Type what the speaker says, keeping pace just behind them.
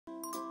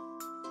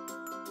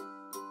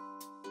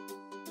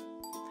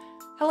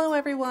Hello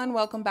everyone,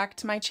 welcome back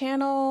to my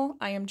channel.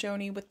 I am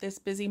Joni with This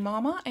Busy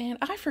Mama, and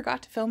I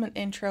forgot to film an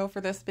intro for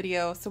this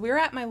video. So we were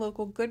at my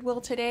local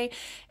Goodwill today,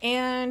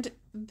 and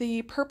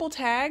the purple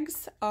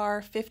tags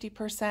are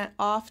 50%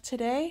 off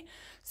today.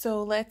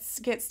 So let's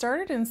get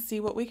started and see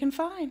what we can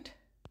find.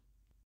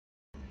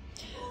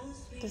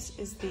 This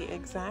is the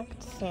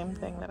exact same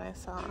thing that I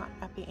saw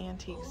at the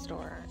antique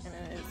store, and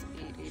it is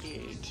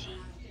 $8.88.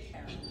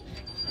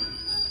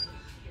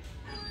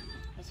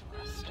 It's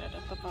rusted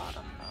at the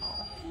bottom though.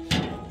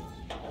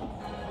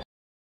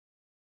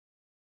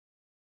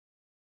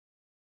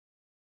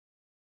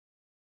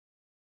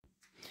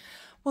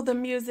 Well, the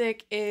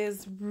music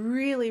is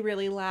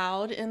really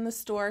loud in the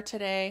store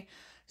today,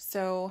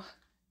 so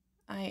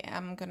I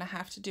am gonna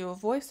have to do a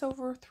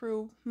voiceover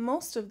through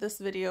most of this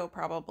video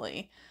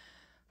probably.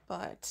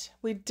 But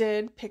we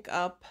did pick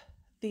up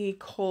the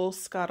coal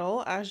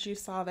scuttle, as you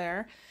saw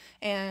there,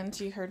 and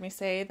you heard me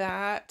say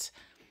that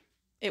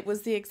it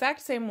was the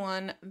exact same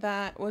one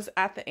that was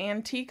at the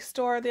antique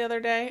store the other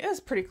day. It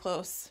was pretty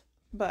close,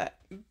 but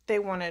they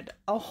wanted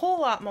a whole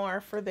lot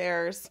more for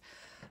theirs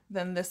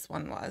than this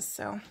one was.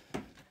 So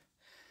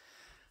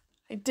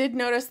I did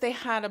notice they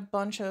had a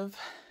bunch of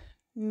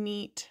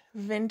neat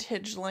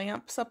vintage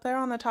lamps up there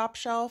on the top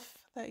shelf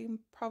that you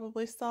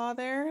probably saw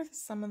there.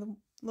 Some of the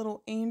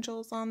little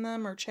angels on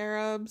them or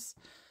cherubs.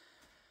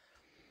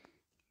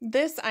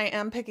 This I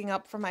am picking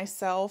up for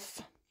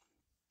myself.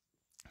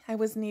 I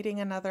was needing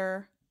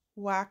another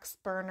wax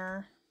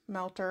burner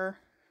melter.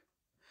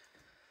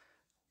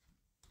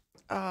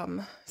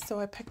 So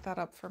I picked that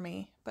up for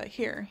me. But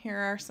here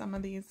are some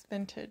of these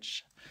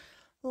vintage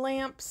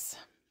lamps.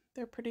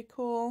 They're pretty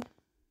cool.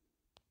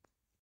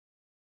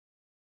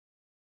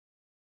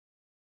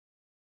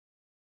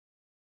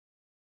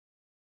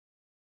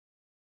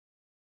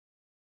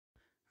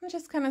 I'm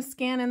just kind of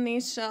scanning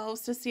these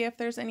shelves to see if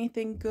there's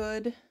anything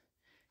good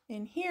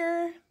in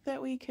here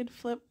that we could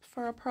flip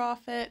for a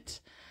profit.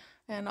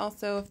 And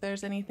also if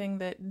there's anything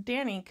that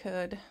Danny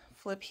could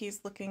flip.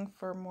 He's looking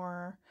for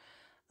more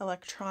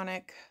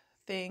electronic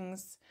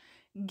things,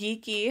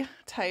 geeky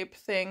type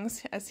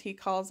things, as he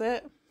calls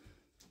it.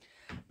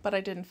 But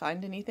I didn't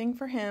find anything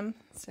for him,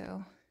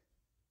 so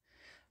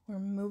we're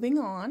moving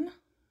on.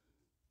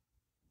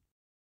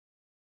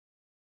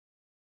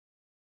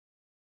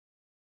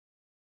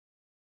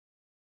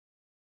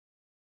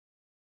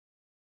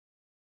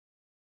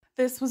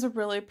 This was a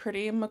really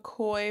pretty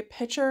McCoy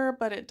picture,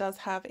 but it does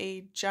have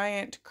a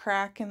giant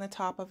crack in the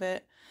top of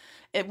it.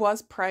 It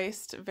was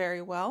priced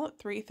very well at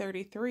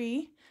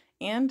 $3.33,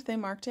 and they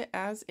marked it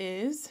as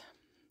is.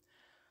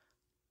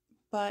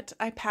 But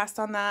I passed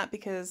on that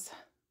because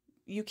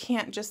you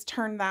can't just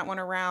turn that one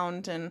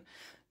around and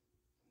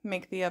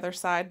make the other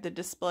side the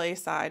display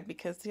side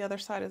because the other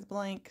side is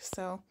blank.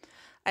 So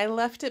I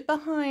left it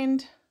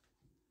behind.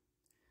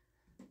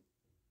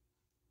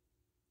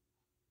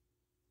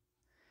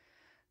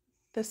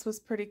 This was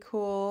pretty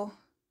cool.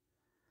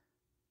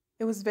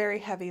 It was very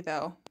heavy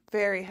though,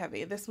 very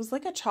heavy. This was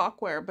like a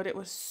chalkware, but it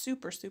was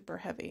super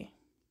heavy.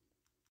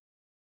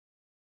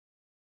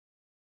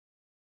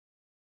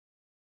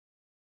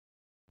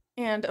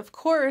 And of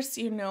course,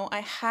 you know, I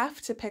have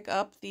to pick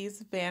up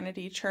these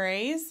vanity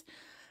trays.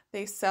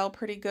 They sell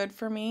pretty good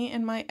for me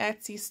in my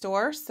Etsy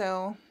store,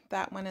 so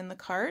that went in the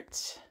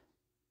cart.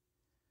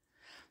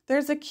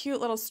 There's a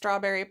cute little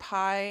strawberry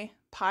pie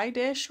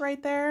dish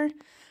right there.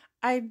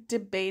 I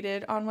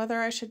debated on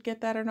whether I should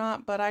get that or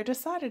not, but I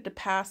decided to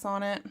pass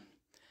on it.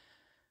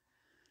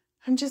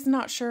 I'm just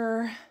not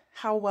sure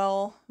how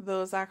well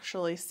those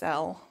actually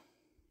sell.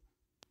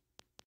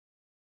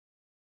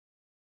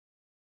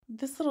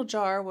 This little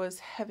jar was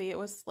heavy. It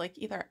was like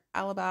either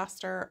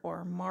alabaster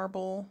or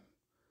marble.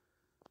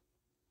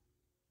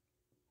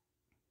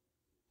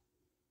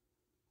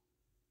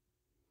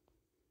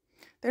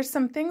 There's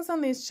some things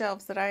on these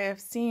shelves that I have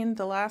seen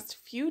the last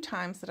few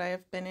times that I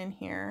have been in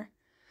here.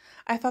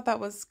 I thought that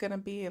was going to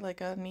be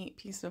like a neat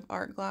piece of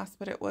art glass,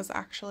 but it was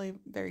actually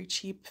very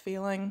cheap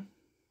feeling.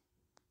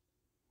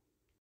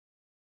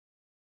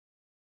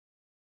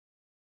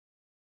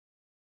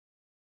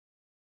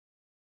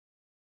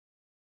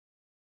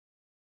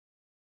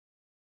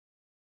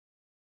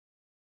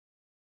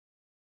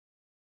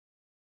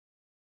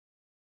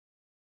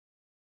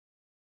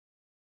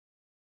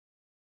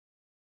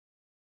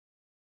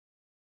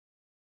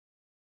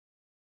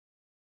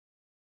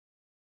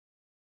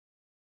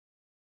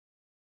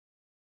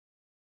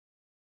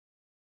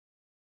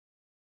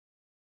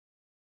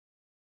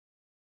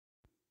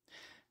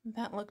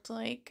 That looked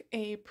like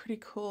a pretty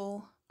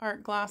cool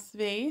art glass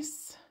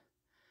vase,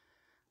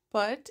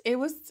 but it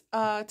was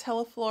a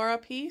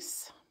Teleflora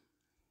piece,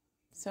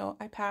 so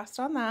I passed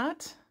on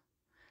that.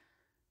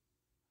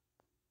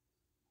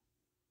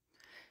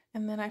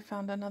 And then I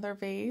found another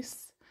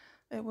vase.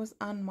 It was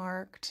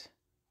unmarked,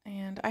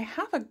 and I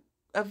have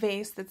a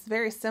vase that's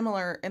very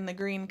similar in the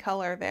green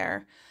color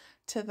there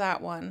to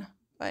that one,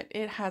 but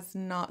it has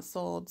not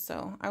sold,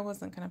 so I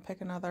wasn't going to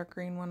pick another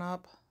green one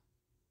up.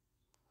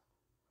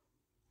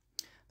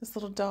 This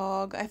little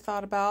dog I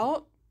thought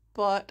about,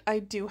 but I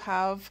do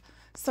have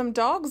some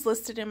dogs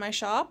listed in my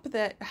shop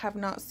that have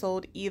not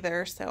sold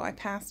either, so I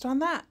passed on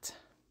that.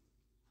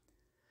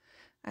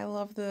 I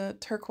love the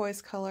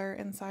turquoise color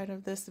inside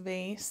of this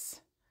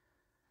vase,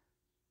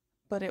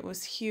 but it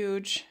was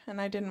huge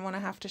and I didn't want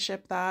to have to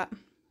ship that.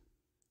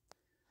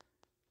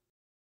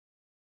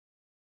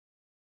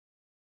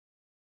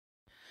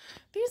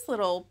 These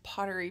little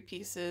pottery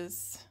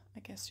pieces, I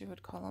guess you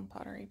would call them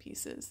pottery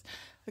pieces,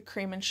 the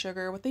cream and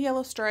sugar with the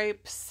yellow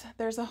stripes.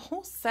 There's a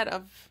whole set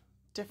of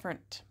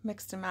different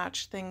mix and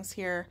match things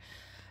here.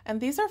 And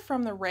these are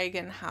from the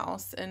Reagan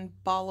House in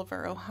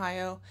Bolivar,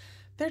 Ohio.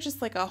 They're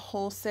just like a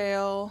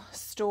wholesale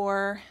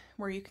store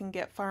where you can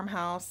get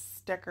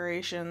farmhouse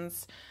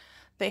decorations.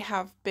 They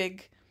have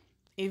big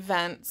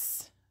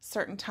events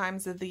certain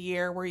times of the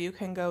year where you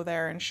can go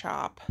there and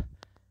shop.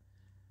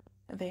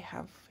 They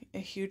have a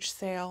huge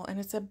sale and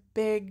it's a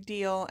big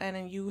deal,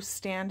 and you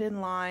stand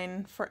in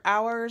line for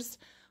hours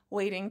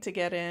waiting to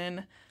get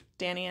in.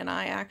 Danny and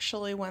I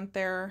actually went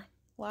there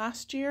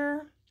last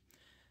year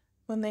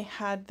when they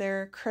had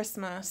their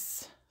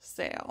Christmas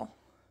sale.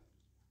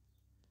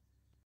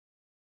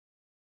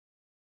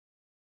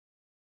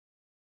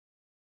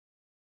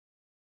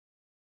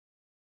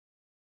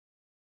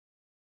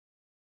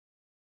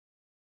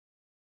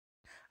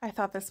 I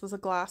thought this was a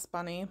glass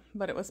bunny,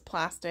 but it was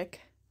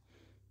plastic.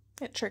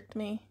 It tricked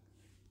me.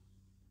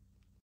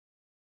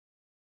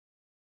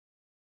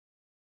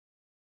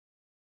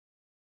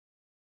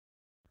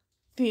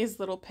 These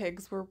little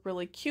pigs were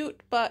really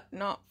cute, but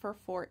not for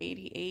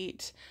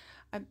 $4.88.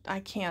 I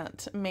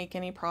can't make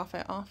any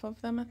profit off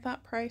of them at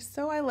that price,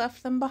 so I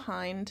left them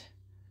behind.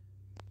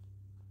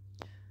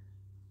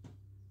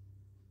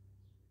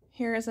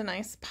 Here is a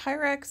nice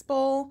Pyrex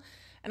bowl,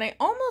 and I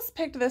almost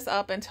picked this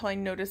up until I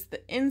noticed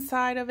the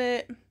inside of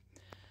it.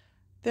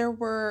 There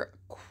were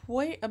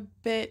quite a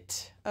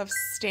bit of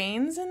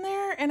stains in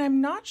there, and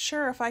I'm not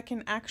sure if I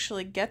can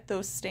actually get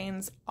those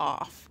stains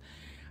off.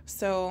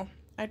 So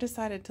I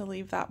decided to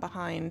leave that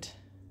behind.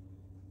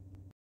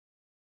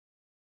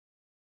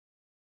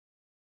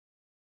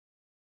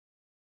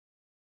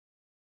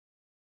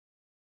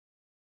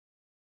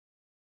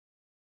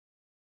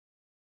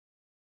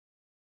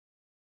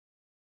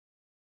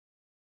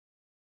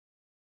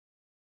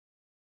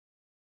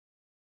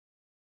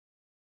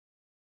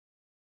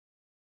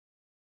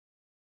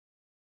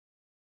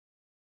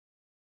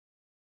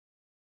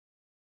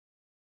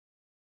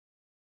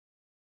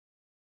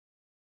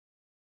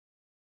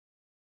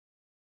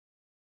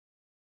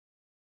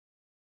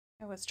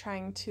 I was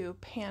trying to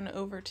pan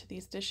over to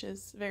these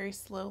dishes very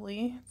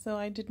slowly so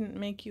I didn't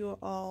make you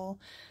all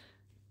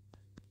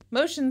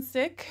motion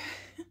sick.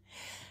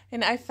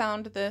 And I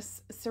found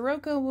this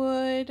Sirocco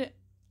wood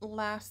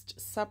Last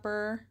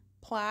Supper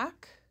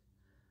plaque,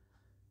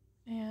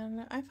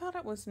 and I thought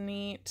it was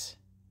neat.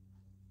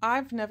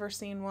 I've never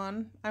seen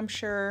one. I'm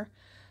sure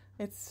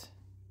it's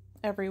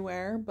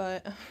everywhere,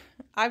 but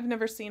I've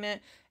never seen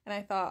it, and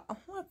I thought, oh,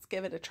 let's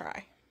give it a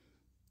try.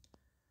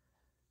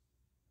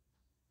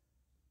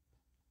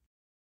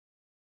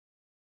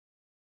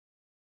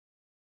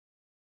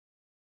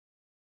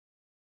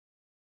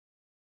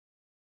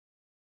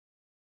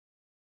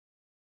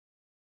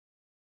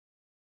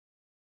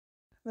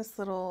 This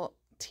little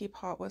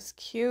teapot was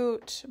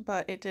cute,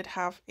 but it did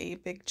have a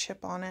big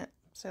chip on it,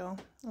 so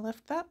I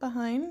left that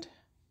behind.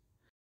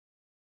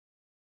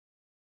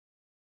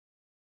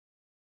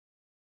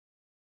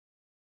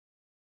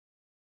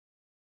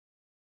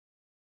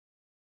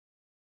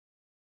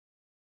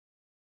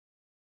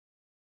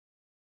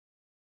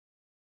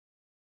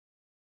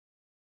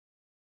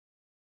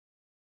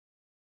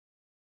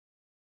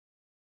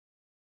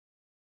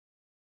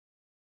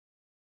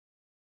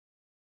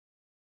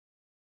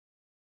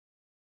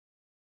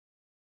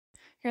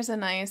 Here's a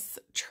nice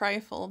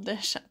trifle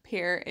dish up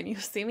here, and you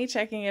see me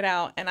checking it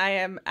out, and I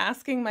am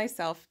asking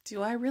myself,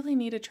 do I really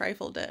need a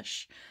trifle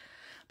dish?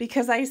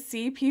 Because I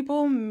see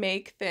people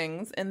make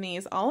things in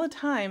these all the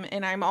time,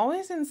 and I'm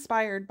always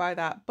inspired by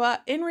that.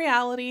 But in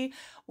reality,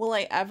 will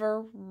I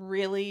ever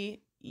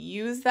really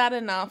use that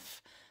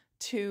enough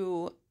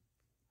to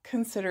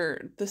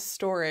consider the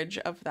storage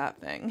of that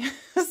thing?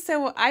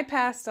 So I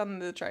passed on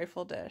the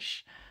trifle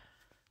dish.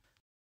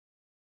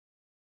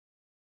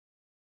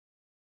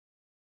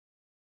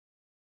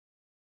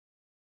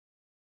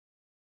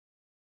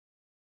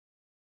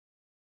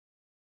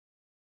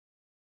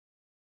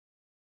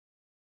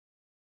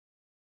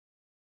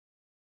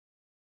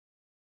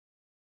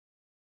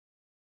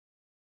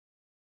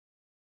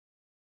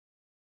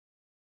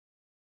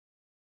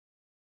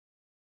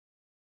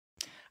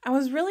 I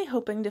was really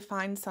hoping to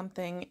find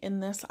something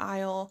in this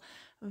aisle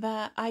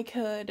that I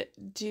could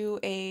do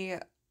a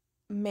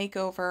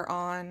makeover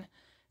on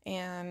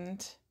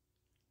and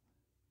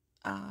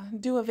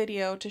do a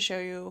video to show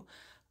you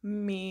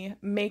me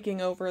making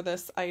over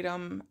this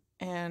item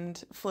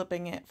and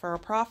flipping it for a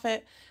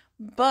profit.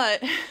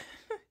 But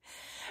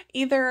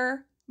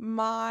either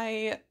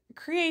my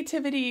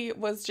creativity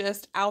was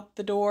just out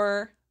the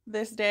door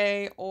this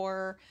day,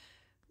 or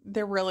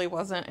there really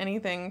wasn't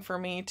anything for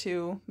me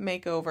to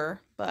make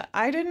over, but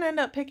I didn't end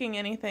up picking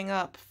anything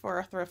up for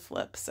a thrift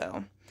flip,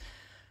 so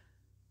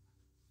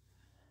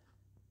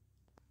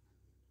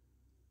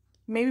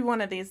maybe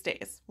one of these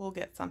days we'll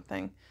get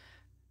something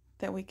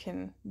that we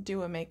can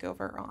do a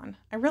makeover on.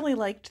 I really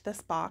liked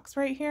this box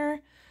right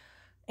here,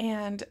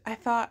 and I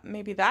thought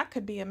maybe that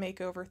could be a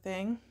makeover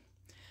thing.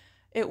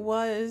 It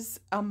was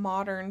a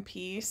modern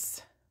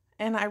piece,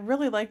 and I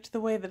really liked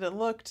the way that it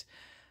looked,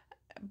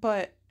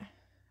 but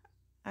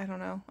I don't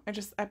know.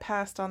 I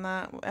passed on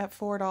that at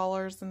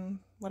 $4 and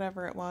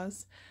whatever it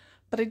was.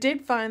 But I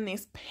did find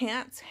these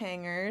pants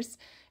hangers,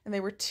 and they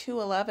were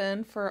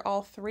 $2.11 for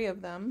all three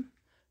of them.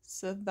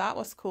 So that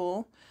was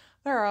cool.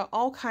 There are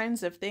all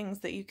kinds of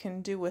things that you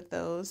can do with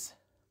those.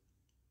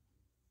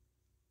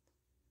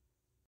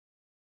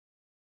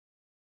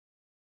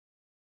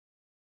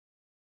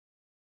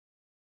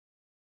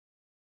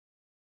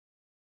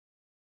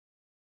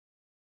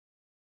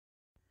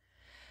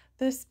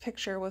 This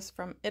picture was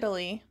from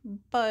Italy,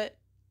 but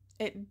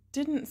it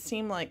didn't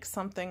seem like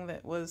something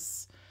that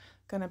was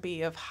going to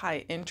be of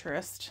high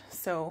interest,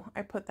 so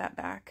I put that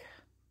back.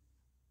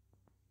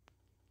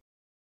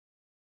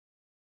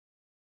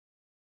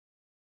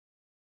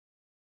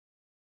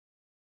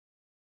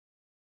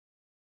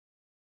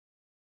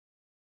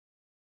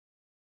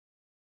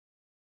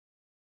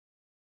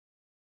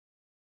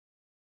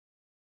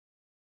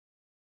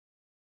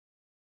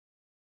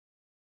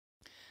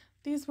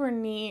 These were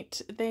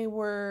neat. They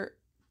were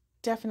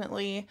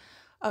definitely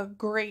a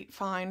great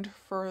find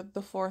for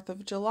the 4th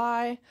of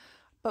July,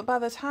 but by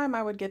the time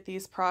I would get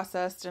these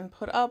processed and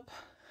put up,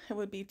 it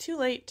would be too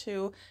late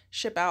to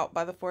ship out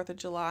by the 4th of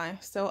July,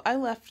 so I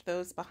left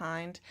those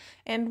behind,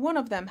 and one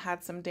of them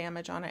had some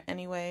damage on it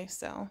anyway,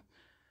 so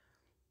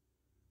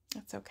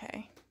that's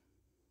okay.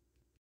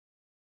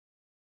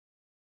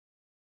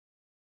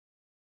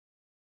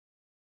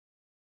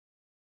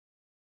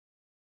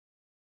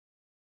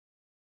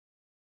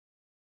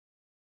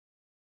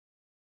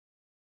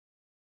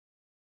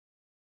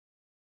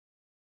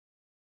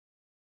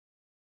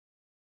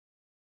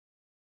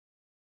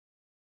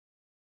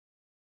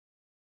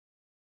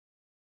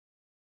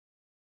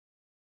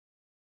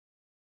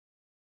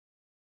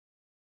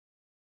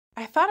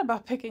 I thought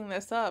about picking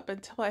this up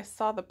until I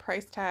saw the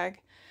price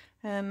tag,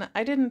 and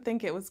I didn't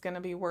think it was going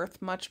to be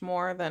worth much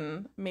more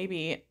than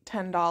maybe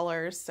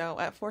 $10, so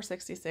at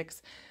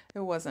 $4.66 it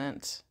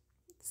wasn't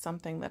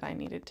something that I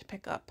needed to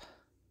pick up.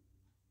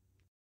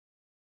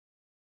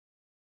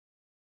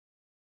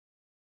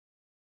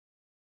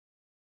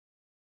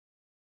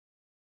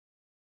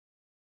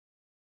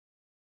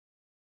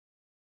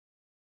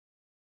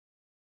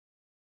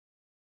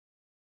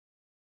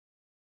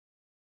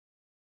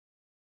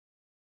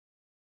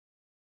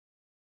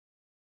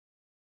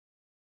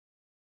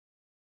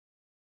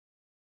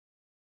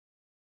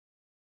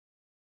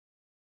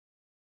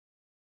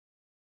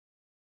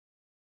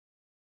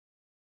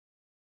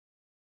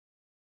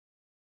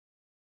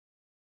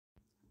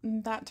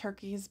 That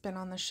turkey's been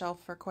on the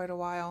shelf for quite a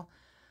while.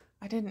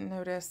 I didn't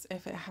notice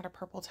if it had a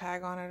purple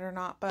tag on it or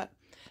not, but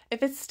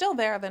if it's still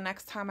there the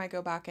next time I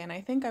go back in,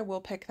 I think I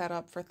will pick that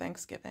up for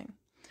Thanksgiving.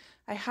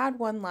 I had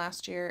one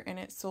last year and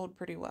it sold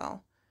pretty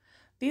well.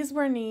 These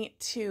were neat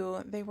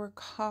too. They were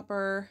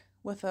copper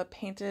with a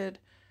painted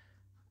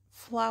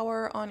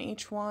flower on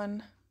each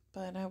one,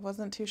 but I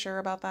wasn't too sure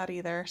about that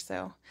either,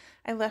 so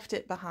I left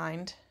it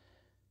behind.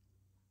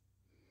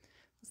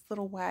 This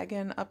little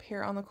wagon up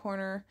here on the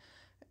corner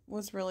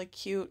was really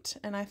cute,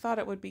 and I thought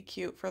it would be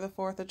cute for the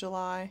 4th of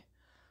July,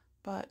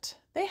 but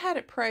they had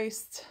it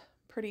priced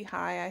pretty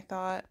high, I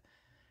thought.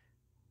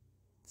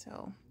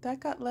 So that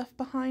got left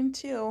behind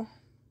too.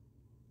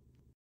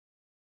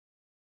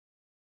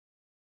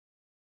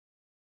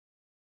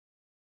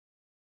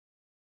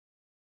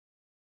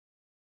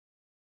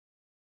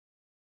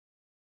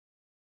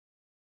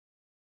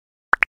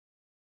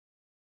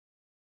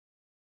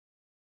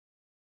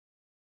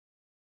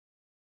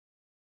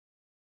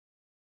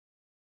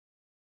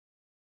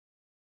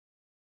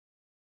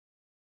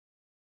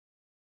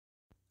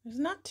 There's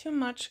not too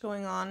much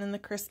going on in the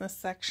Christmas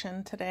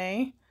section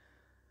today.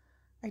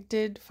 I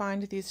did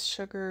find these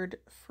sugared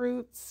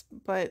fruits,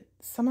 but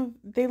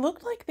they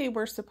looked like they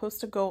were supposed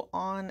to go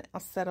on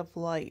a set of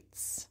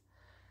lights.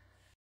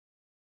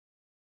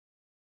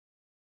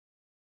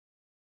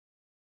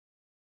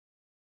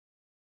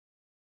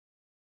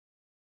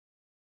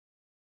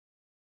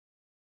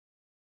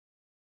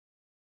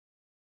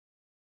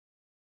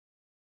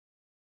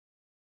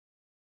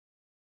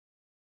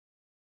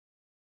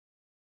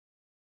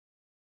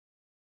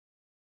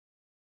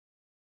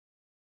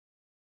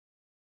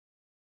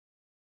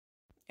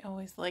 I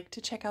always like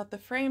to check out the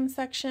frame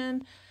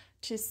section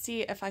to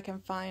see if I can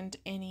find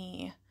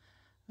any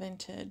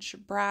vintage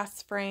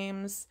brass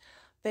frames.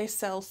 They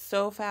sell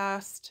so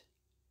fast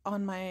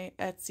on my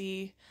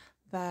Etsy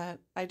that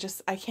I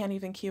can't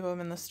even keep them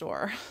in the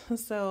store.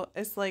 So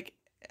it's like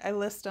I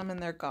list them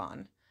and they're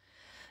gone.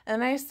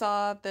 And I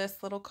saw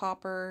this little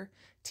copper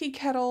tea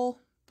kettle,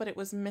 but it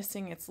was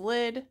missing its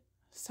lid.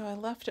 So I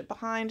left it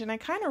behind, and I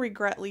kind of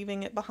regret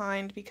leaving it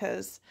behind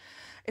because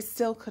it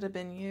still could have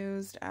been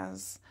used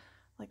as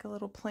like a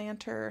little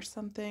planter or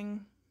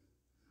something,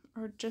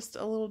 or just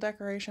a little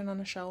decoration on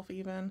a shelf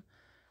even,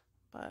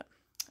 but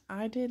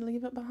I did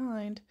leave it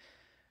behind.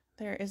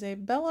 There is a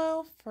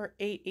bellow for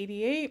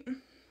 $8.88.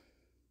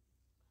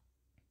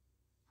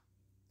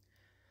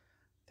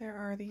 There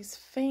are these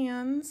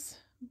fans,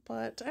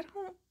 but I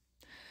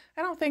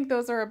don't think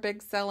those are a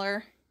big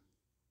seller.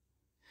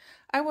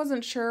 I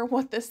wasn't sure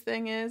what this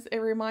thing is. It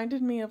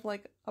reminded me of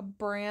like a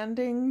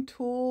branding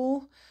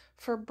tool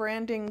for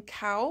branding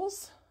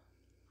cows.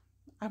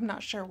 I'm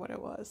not sure what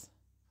it was.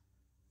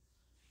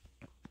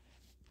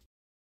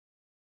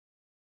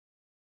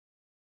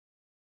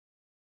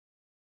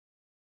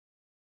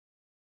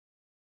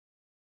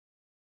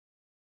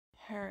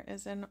 Here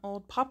is an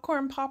old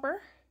popcorn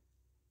popper.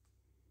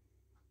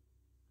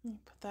 You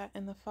put that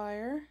in the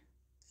fire.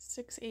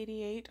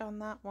 $6.88 on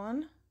that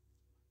one.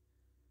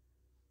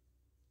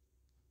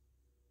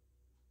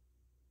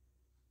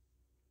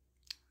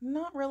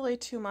 Not really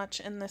too much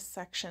in this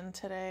section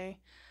today.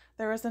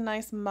 There was a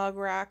nice mug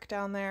rack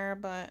down there,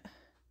 but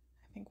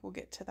I think we'll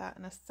get to that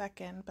in a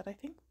second. But I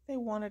think they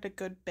wanted a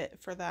good bit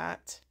for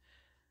that.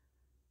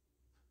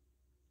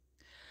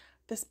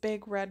 This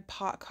big red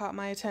pot caught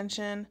my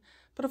attention,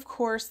 but of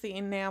course the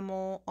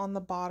enamel on the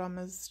bottom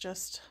is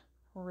just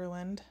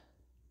ruined.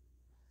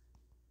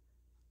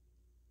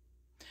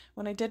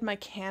 When I did my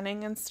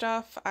canning and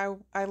stuff,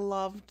 I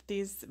loved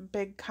these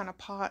big kind of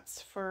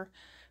pots for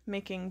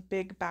making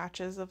big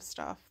batches of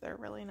stuff. They're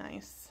really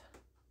nice.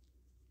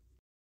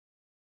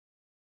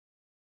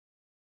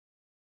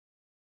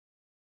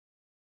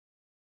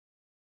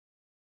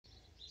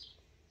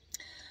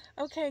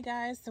 Okay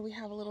guys, so we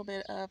have a little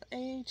bit of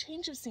a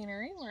change of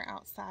scenery. We're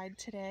outside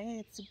today.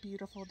 It's a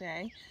beautiful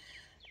day.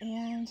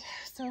 And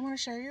so I want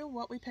to show you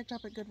what we picked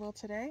up at Goodwill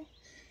today.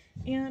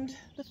 And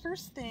the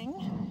first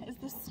thing is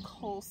this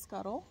coal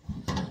scuttle.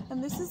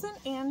 And this is an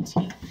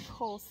antique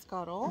coal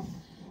scuttle.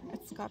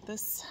 It's got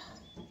this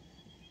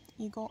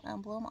eagle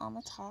emblem on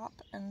the top,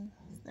 and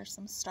there's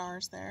some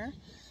stars there.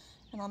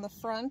 And on the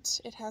front,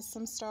 it has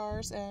some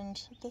stars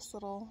and this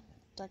little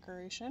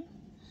decoration.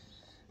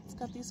 It's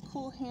got these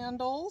cool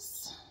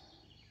handles,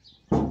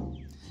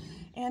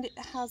 and it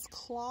has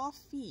claw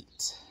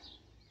feet.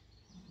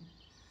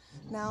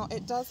 Now,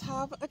 it does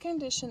have a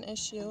condition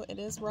issue. It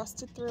is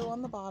rusted through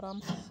on the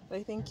bottom, but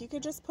I think you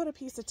could just put a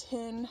piece of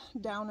tin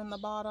down in the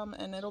bottom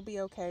and it'll be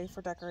okay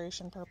for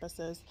decoration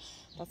purposes.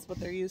 That's what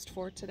they're used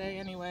for today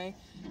anyway,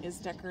 is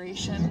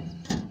decoration.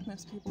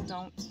 Most people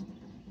don't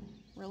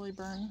really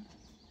burn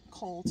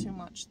coal too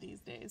much these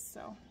days,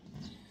 so.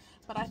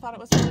 But I thought it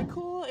was really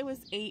cool. It was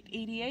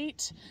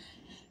 $8.88,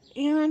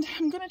 and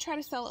I'm going to try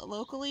to sell it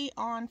locally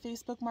on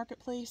Facebook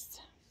Marketplace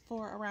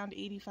for around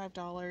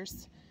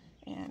 $85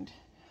 and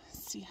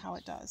see how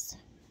it does.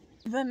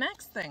 The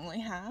next thing we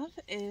have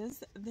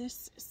is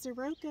this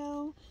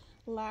Sirocco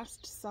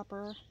Last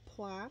Supper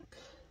plaque,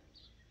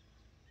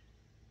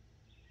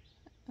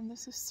 and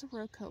this is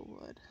Sirocco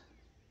wood.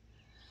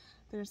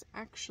 There's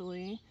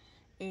actually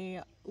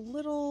a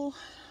little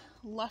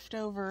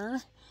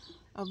leftover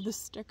of the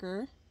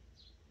sticker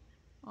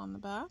on the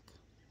back.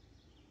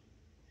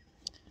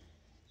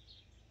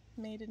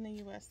 Made in the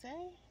USA.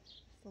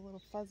 It's a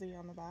little fuzzy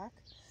on the back.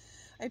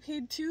 I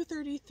paid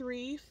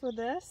 $2.33 for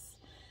this,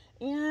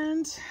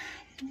 and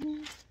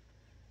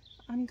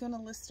I'm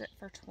gonna list it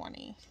for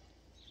 $20.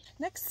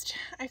 Next,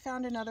 I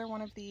found another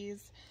one of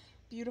these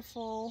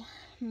beautiful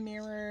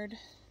mirrored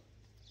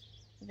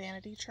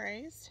vanity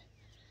trays.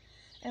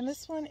 And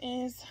this one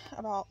is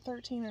about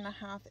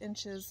 13.5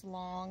 inches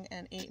long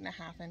and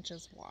 8.5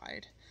 inches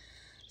wide.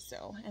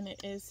 So, and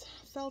it is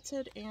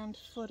felted and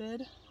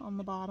footed on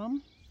the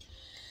bottom.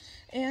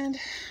 And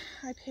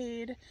I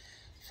paid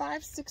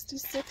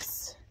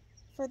 $5.66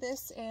 for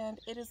this, and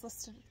it is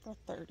listed for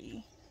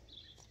 $30.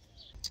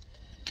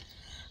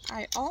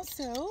 I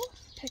also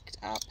picked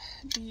up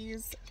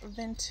these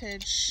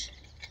vintage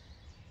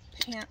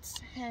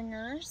pants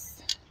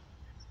hangers.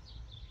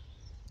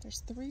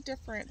 There's 3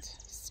 different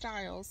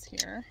styles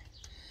here.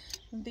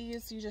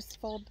 These, you just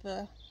fold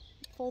the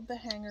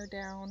hanger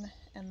down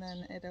and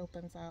then it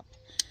opens up.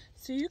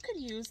 So you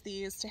could use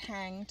these to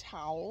hang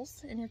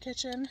towels in your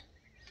kitchen.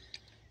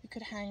 You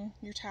could hang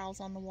your towels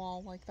on the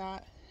wall like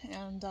that,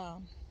 and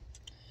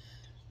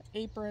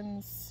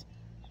aprons,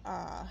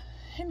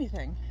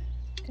 anything.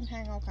 You can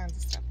hang all kinds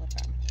of stuff with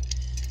them.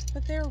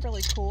 But they're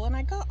really cool, and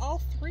I got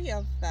all 3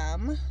 of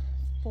them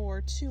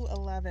for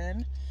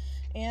 $2.11,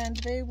 and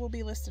they will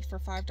be listed for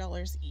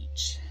 $5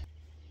 each.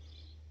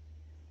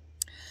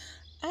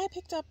 I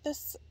picked up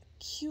this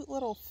cute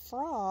little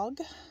frog.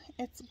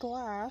 It's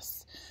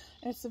glass,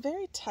 and it's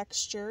very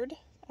textured,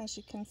 as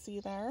you can see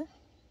there.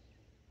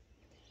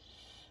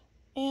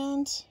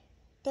 And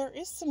there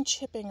is some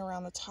chipping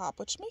around the top,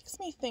 which makes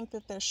me think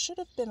that there should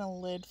have been a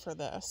lid for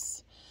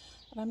this,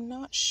 and I'm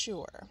not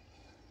sure.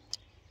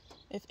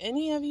 If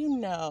any of you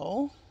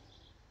know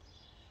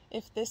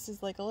if this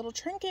is like a little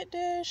trinket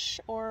dish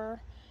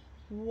or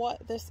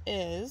what this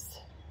is,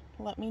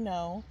 let me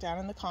know down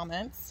in the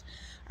comments.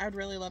 I would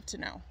really love to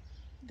know.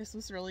 This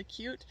was really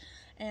cute,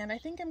 and I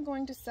think I'm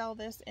going to sell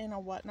this in a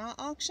Whatnot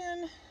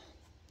auction.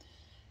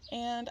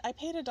 And I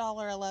paid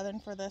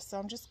 $1.11 for this, so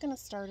I'm just going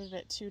to start it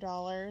at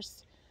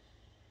 $2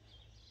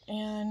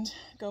 and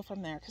go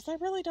from there, because I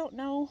really don't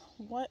know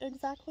what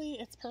exactly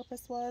its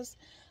purpose was.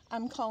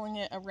 I'm calling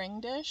it a ring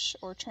dish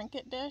or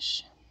trinket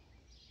dish.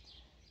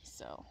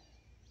 So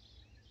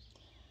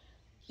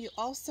you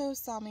also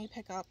saw me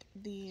pick up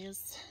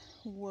these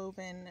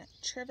woven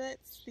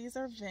trivets. These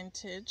are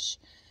vintage,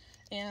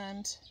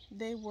 and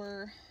they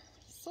were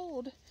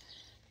sold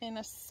in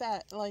a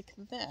set like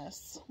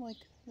this. Like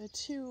the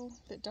two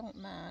that don't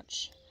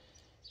match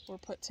were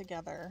put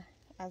together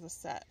as a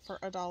set for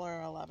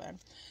 $1.11.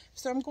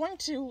 So I'm going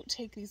to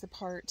take these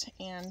apart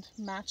and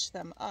match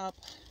them up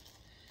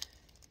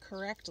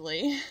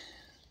correctly,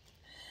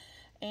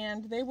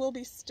 and they will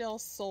be still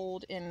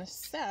sold in a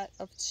set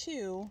of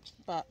 2,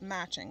 but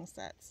matching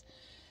sets.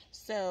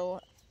 So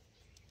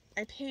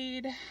I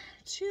paid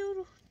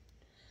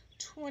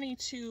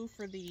 $2.22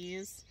 for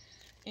these,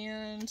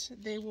 and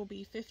they will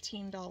be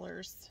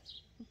 $15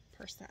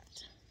 per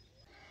set.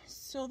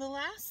 So the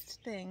last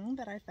thing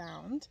that I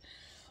found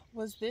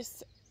was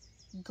this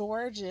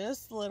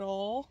gorgeous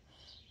little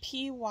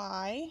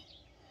PY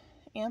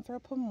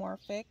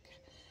anthropomorphic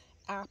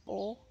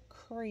apple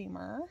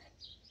creamer,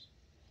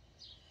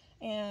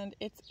 and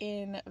it's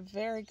in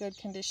very good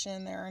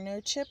condition. There are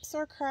no chips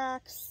or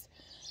cracks.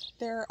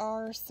 There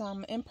are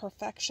some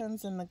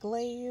imperfections in the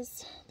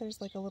glaze.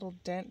 There's like a little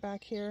dent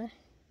back here,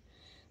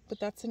 but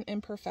that's an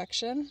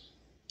imperfection.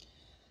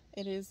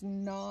 It is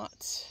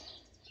not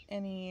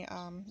any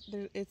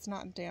it's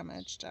not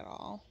damaged at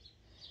all.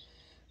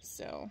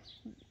 So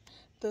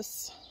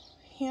this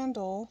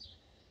handle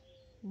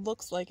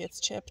looks like it's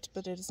chipped,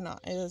 but it is not.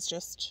 It is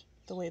just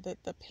the way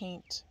that the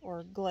paint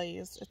or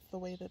glaze, it's the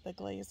way that the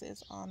glaze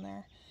is on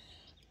there.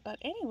 But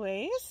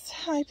anyways,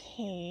 I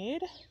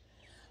paid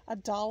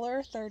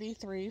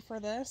 $1.33 for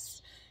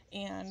this,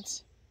 and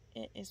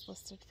it is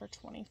listed for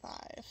 $25.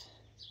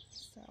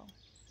 So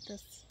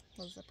this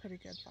was a pretty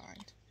good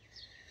find.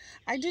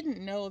 I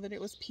didn't know that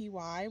it was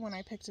PY when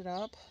I picked it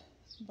up,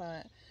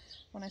 but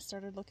when I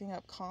started looking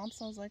up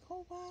comps, I was like,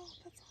 oh wow,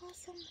 that's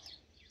awesome.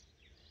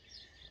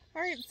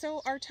 Alright,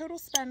 so our total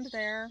spend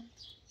there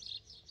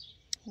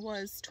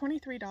was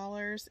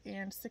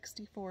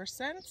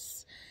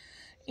 $23.64,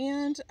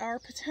 and our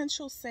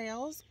potential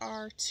sales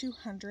are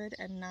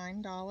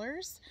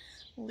 $209,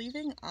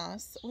 leaving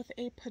us with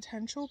a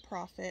potential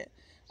profit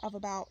of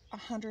about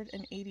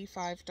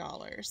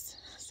 $185.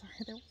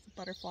 Sorry, there was a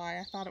butterfly.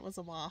 I thought it was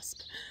a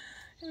wasp.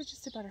 It was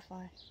just a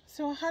butterfly.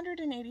 So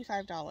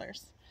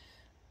 $185.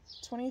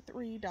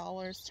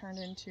 $23 turned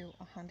into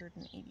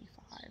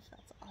 $185.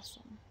 That's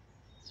awesome.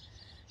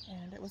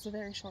 And it was a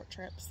very short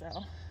trip, so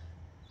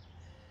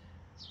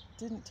it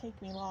didn't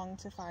take me long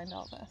to find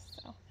all this.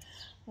 So,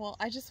 well,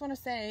 I just want to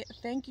say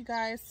thank you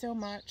guys so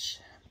much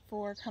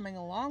for coming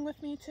along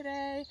with me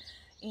today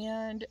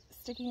and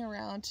sticking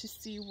around to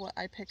see what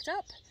I picked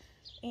up.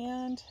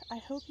 And I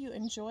hope you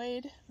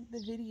enjoyed the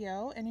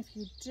video, and if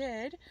you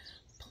did,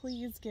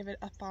 please give it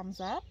a thumbs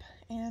up,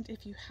 and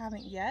if you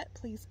haven't yet,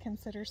 please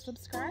consider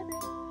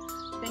subscribing.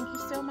 Thank you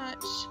so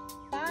much.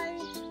 Bye.